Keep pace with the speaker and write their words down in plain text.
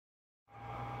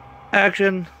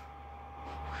Action.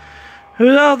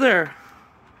 Who's out there?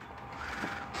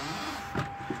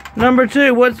 Number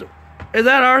 2, is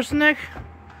that Arsenic?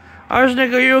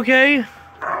 Arsenic, are you okay?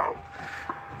 No.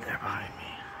 They're behind me.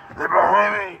 They're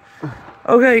behind me.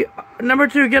 Okay, number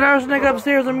 2, get Arsenic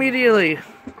upstairs immediately.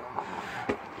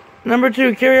 Number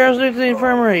 2, carry Arsenic to the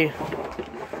infirmary.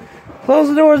 Close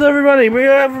the doors, everybody. We're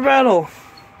ready for battle.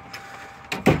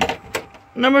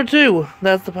 Number 2,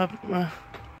 that's the pup. Let's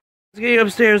get you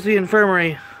upstairs to the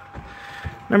infirmary.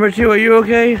 Number 2, are you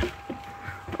okay?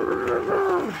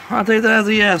 I'll take that as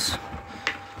a yes.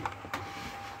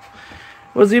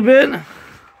 Was he bit?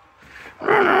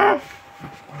 No.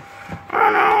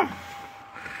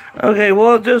 Okay,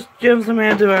 well, just give him some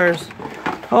antivirus.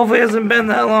 Hopefully it hasn't been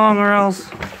that long or else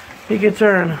he could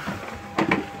turn.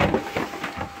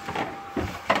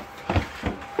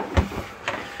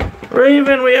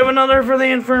 Raven, we have another for the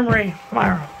infirmary.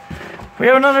 Myra, we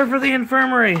have another for the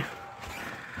infirmary.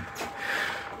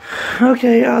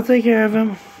 Okay, I'll take care of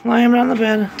him. Lie him down the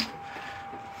bed.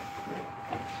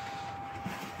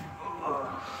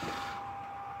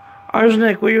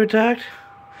 Arsenic, were you attacked?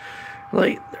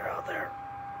 Like, they're out there.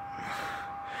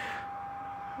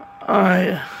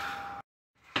 Alright.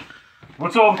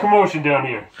 What's all the commotion down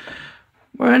here?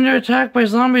 We're under attack by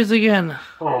zombies again.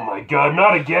 Oh my god,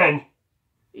 not again.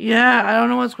 Yeah, I don't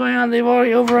know what's going on. They've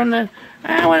already overrun the...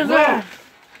 Ah, what is that?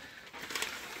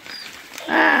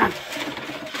 Ah!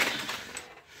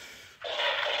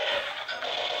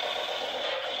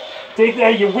 Take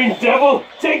that, you winged devil!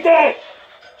 Take that!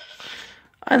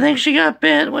 I think she got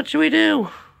bit. What should we do?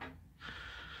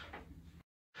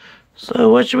 So,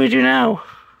 what should we do now?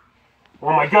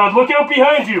 Oh my god, look out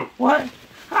behind you! What?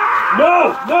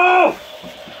 No! No!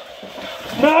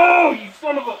 No! You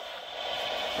son of a...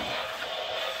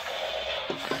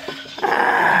 Did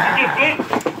you get bit?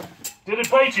 Did it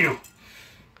bite you?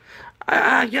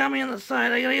 Got me on the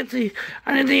side. I need the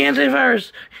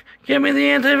antivirus. Give me the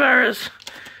antivirus.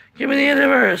 Give me the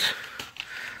antivirus.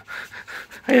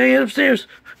 I gotta get upstairs.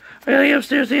 I gotta get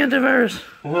upstairs to the antivirus.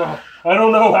 I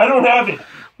don't know. I don't have it.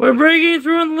 We're breaking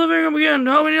through in the living room again.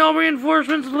 We need all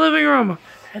reinforcements in the living room.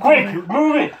 Quick,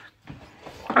 move it.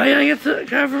 I gotta get to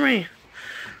cover me.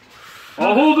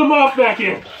 I'll hold him off back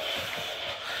here.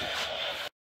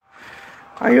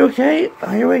 Are you okay?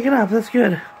 Oh, you're waking up. That's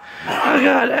good. Oh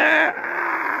God!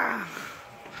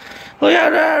 Look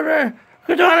out!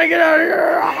 Katana, get out of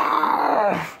here!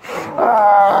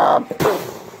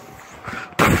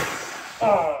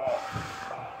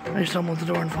 I stumble at the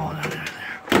door and fall down there.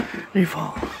 You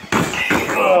fall.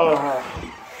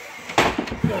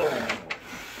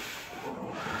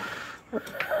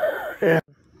 Yeah.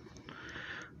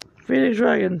 Phoenix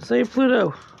Dragon, save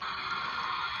Pluto.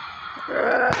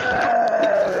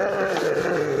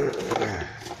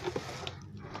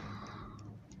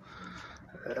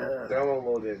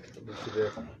 Downloaded.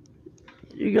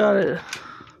 You got it.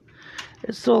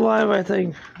 It's still alive, I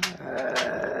think.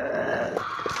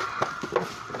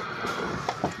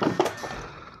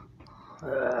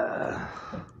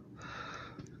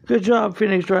 Good job,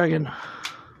 Phoenix Dragon.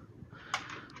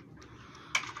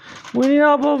 We need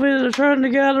help over here. They're trying to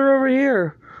gather over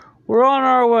here. We're on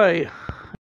our way.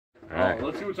 Alright.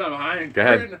 Let's see what's behind. Go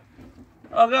ahead.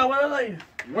 Oh God, what are they?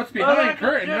 What's behind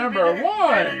curtain number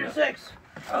 1? Number 6.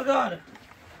 Oh God.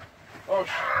 Oh,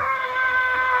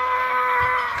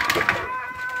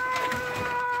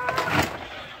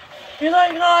 He's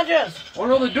unconscious.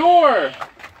 oh, the door.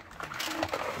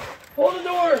 Hold the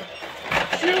door.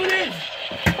 Shoot it.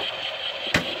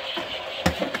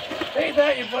 Take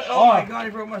that, you put. Oh my God,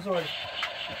 he broke my sword.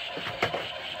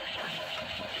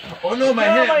 Oh no, my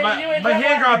hand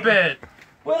got bit.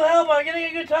 With help, I'm getting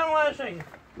a good tongue lashing.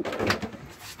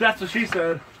 That's what she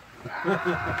said.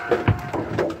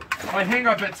 My hand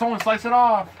got bit. Someone slice it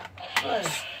off.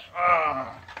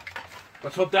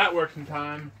 Let's hope that works in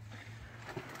time.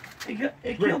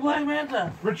 It killed Black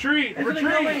Manta. Retreat! It's gonna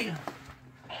kill Retreat! me.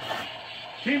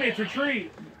 Teammates,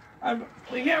 retreat!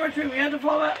 We can't retreat. We have to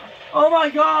fall back. Oh my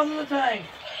God, in the tank.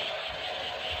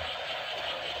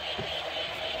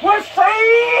 We're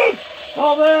safe!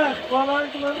 Fall back. Fall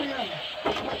back to living room.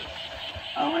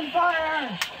 I'm on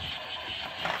fire.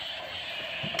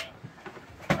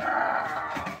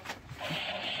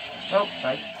 Oh,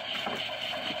 right.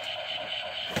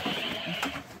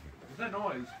 What's that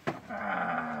noise?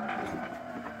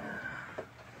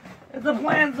 It's a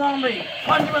plant zombie.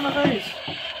 Punch him in the face.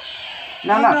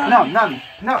 No.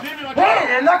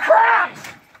 Hey, in the cracks!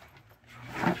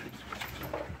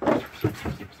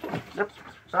 Oops.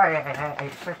 Sorry, I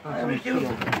stepped on some shield.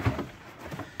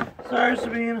 Sorry,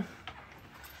 Sabine.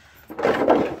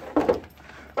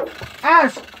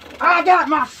 Ash! I got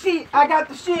my sheet. I got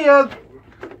the shield.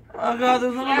 Oh god,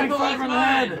 there's another big fight for the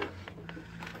head.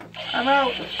 I'm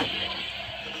out.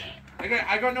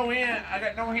 I got no hand. I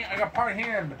got no hand. I got part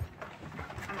hand.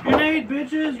 Grenade,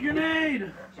 bitches,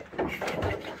 grenade.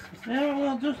 Yeah,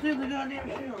 well, just leave the goddamn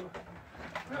shield.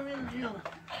 Put me in the shield.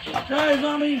 Die,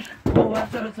 zombie. Oh,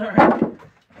 that's it, sorry.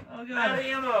 Oh god. Out of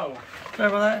ammo. Sorry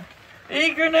about that.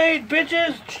 Eat grenade,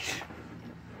 bitches.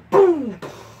 Boom.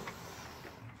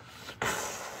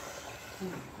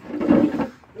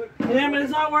 Damn it,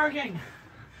 it's not working.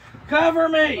 Cover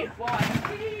me.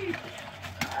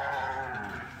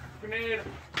 Grenade.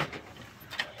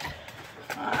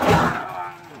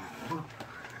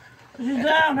 She's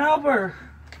down, help her.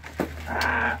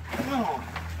 Oh.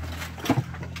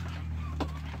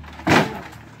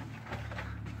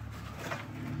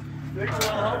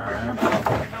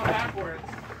 Backwards.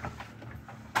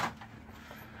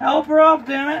 Help her up,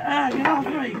 damn it. Get off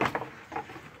of me.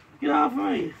 Get off of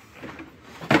me.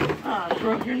 I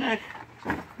broke your neck.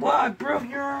 Well, I broke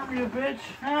your arm, you bitch.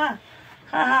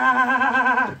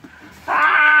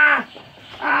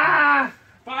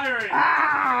 Firing.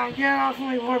 Get off of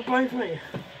me before it bites me.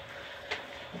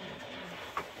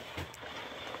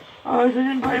 Oh, she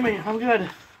didn't bite me. I'm good.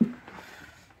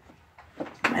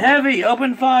 Heavy,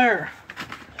 open fire.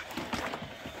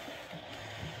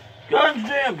 Guns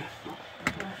jammed.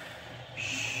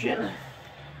 Shit.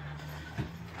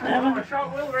 I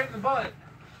shot Will right in the butt.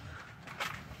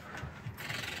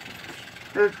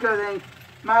 It's good thing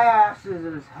my ass is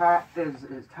as hot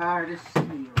as tired as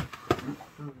steel.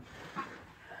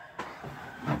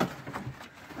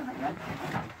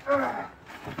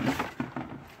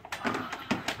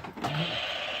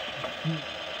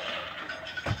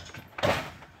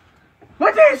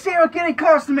 What did you say about getting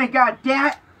close to me,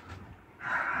 goddammit?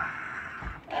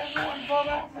 Everyone fall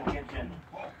back to the kitchen.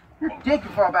 Your dick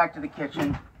can fall back to the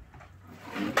kitchen.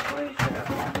 Please,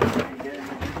 everyone, get in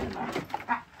the kitchen.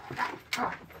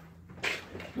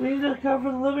 We need to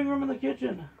cover the living room and the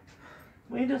kitchen.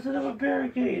 We need to set up a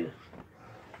barricade.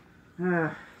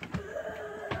 Your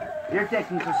dick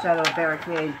needs to set up a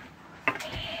barricade.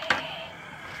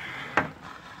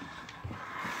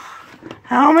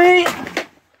 Help me!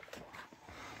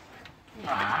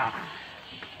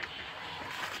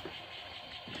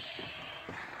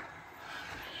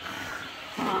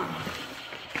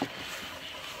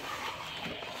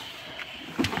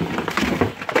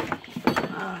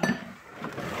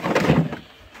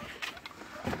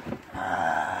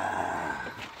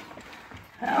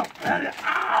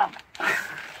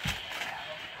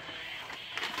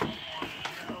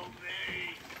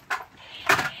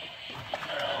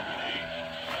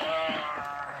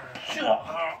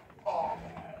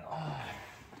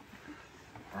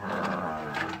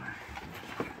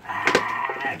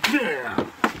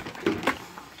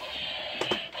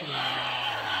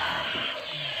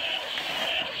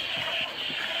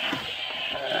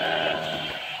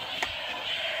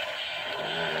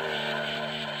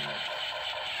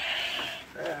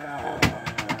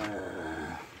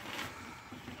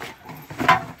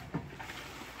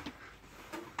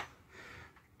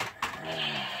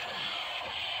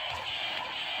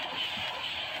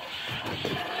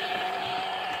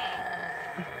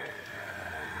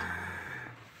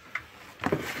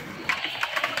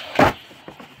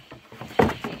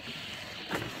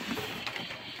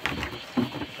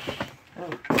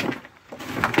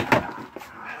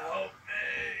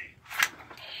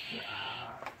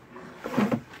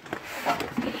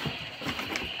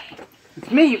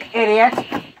 Me, you idiot!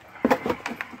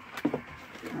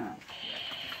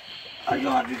 I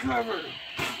got you covered.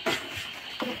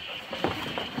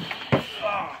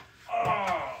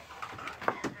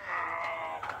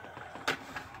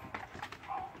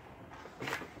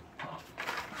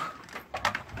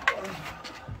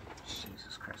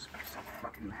 Jesus Christ, it's a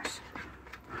fucking mess.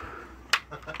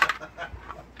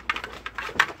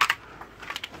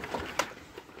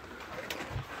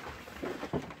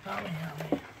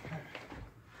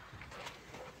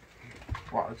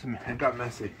 Wow, it got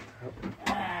messy.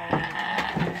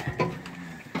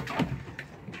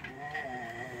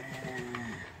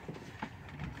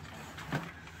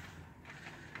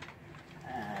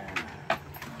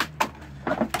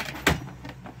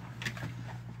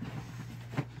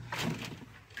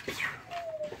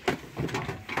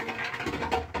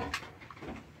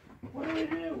 What do we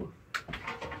do?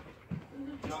 This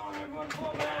is John, everyone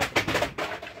fall back.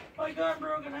 My gun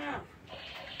broke in half.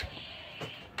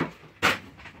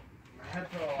 Head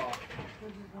off.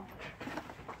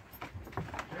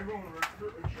 Everyone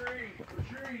retreat!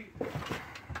 Retreat!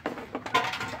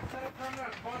 Set up from the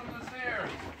bottom of the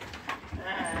stairs.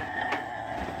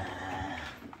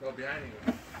 Go behind you.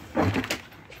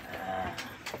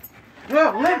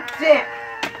 Yo, limp dick!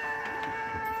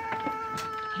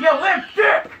 Yo, limp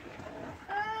dick!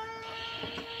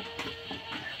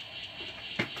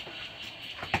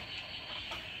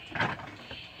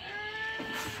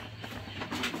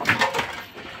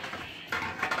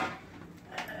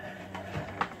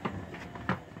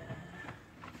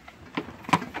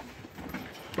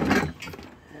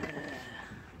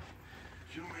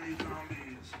 Too many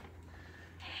zombies.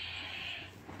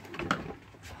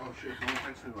 Oh shit, no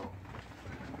place to go.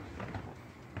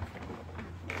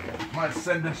 Must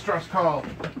send a distress call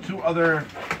to other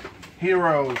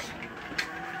heroes.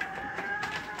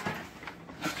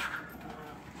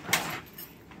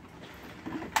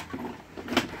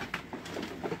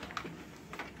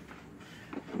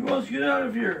 We must get out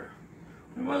of here.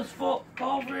 We must call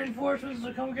for reinforcements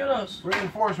to come get us.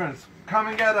 Reinforcements, come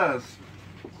and get us.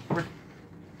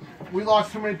 We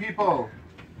lost too many people.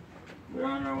 We're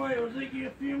on our way. We're taking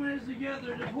a few minutes to get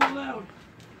there. Just hold out.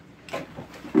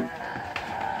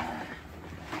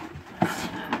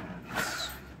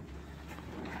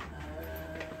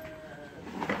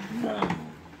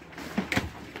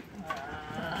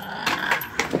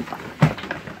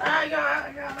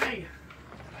 I got me.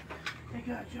 It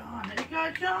got John. It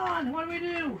got John. What do we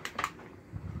do?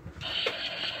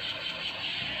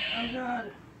 Oh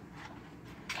God.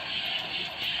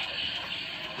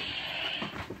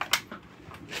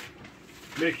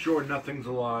 Make sure nothing's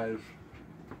alive.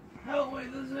 Help me,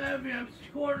 this is heavy. I'm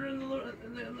quartered in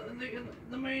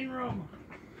the main room.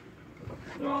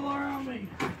 They're all around me.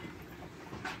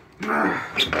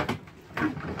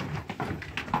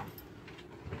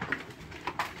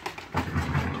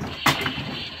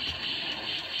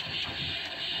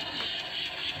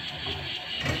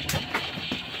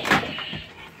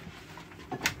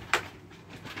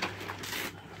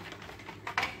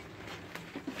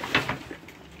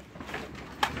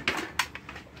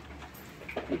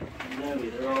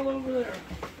 They're all over there.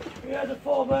 We had to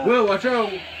fall back. Will, watch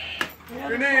out!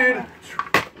 Grenade!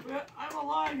 I'm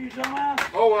alive, you dumbass.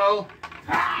 Oh well.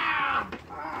 Ah!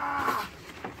 Ah!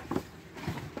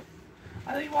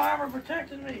 I think my armor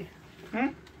protected me.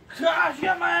 Hmm? Ah, she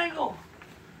got my ankle.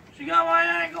 She got my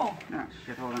ankle. Oh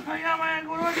shit, hold on. I got my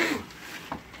ankle. What do I do?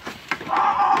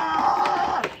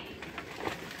 Ah!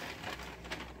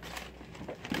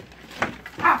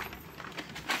 Ah!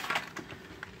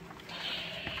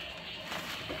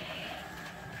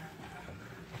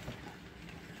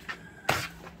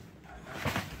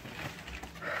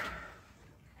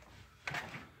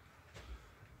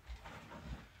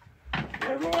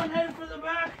 Everyone head for the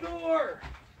back door.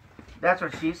 That's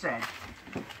what she said.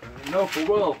 No, for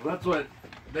Will. That's what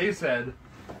they said.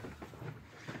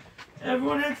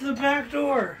 Everyone head to the back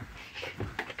door.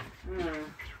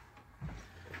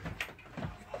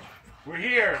 We're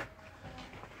here.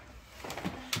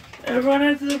 Everyone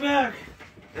head to the back.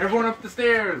 Everyone up the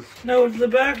stairs. No, it's the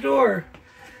back door.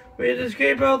 We had to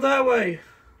escape out that way.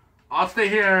 I'll stay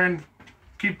here and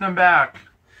keep them back.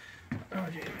 Oh,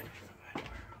 damn it.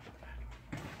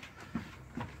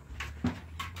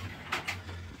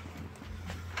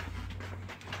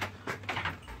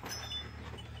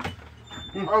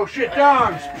 Oh shit,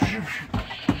 dogs!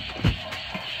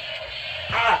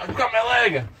 Ah, I've got my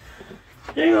leg.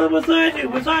 Hang on, beside you,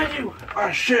 beside you.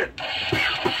 Ah, shit.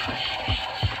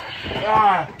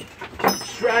 Ah,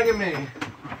 it's dragging me.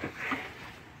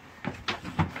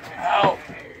 Help!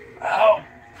 Help!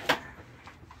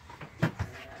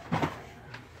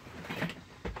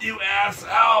 You ass,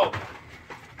 help!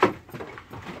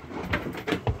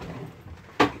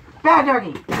 Bad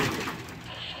doggy!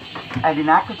 I do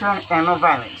not condone animal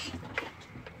violence.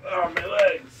 Oh, my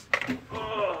legs.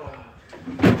 Oh.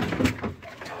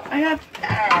 I have.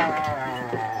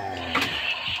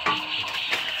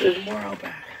 There's more out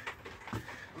back.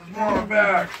 There's more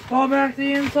back. Fall back to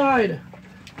the inside.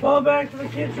 Fall back to the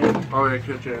kitchen. Oh, yeah,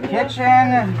 kitchen.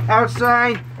 Kitchen,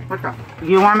 outside. What the?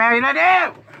 You want me to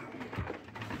do?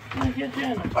 In the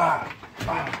kitchen. Ah.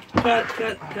 Cut,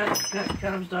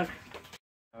 I'm stuck.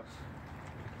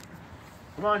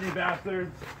 Come on, you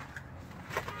bastards.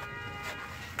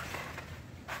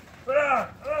 Ah,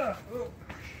 ah, oh.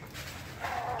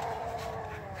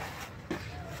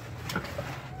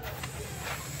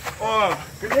 Oh,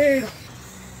 grenade!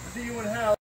 See you in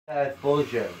hell. That's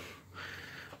bullshit.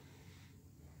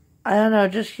 I don't know,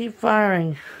 just keep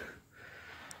firing.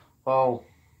 Oh.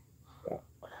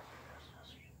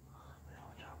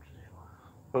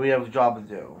 But we have a job to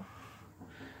do.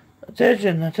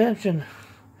 Attention, attention.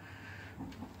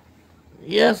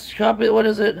 Yes, copy, what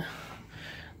is it?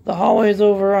 The hallway's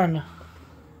overrun.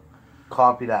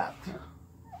 Copy that.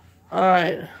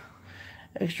 Alright.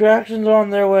 Extraction's on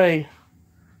their way.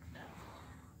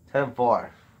 10-4.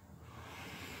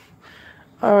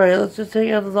 Alright, let's just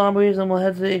take out the zombies and we'll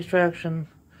head to the extraction.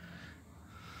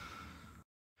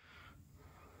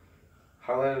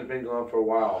 Highland has been gone for a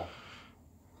while.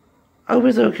 I hope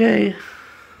it's okay.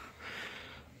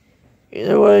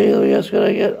 Either way, we just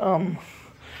gotta get,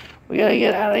 we gotta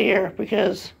get out of here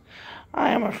because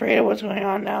I am afraid of what's going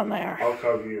on down there. I'll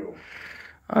cover you.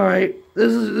 Alright,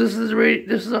 this is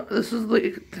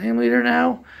the team leader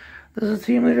now. This is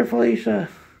team leader Felicia.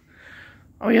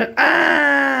 Oh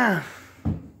yeah,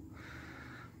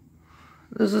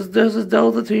 This is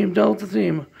Delta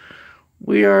team.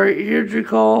 We are here to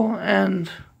recall and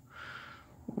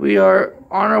we are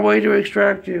on our way to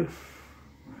extract you.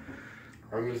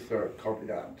 I'm gonna start. Copy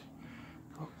that.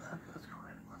 Let's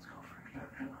go for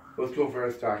extraction. Let's go for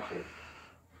extraction.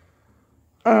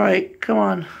 Alright, come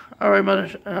on. Alright,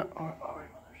 Mothership.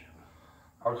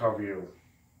 I'll cover you.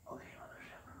 Okay,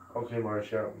 Mothership. Okay,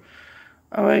 Mothership.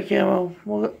 Alright, Camo.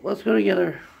 Well, let's go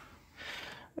together.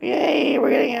 Yay, we're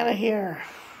getting out of here.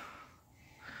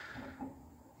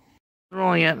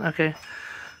 Rolling it, okay.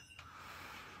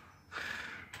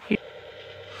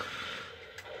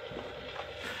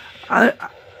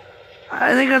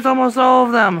 I think that's almost all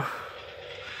of them.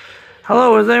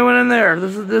 Hello, is anyone in there?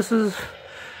 This is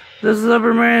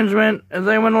upper management. Is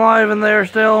anyone alive in there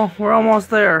still? We're almost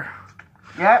there.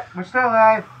 Yep, we're still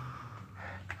alive.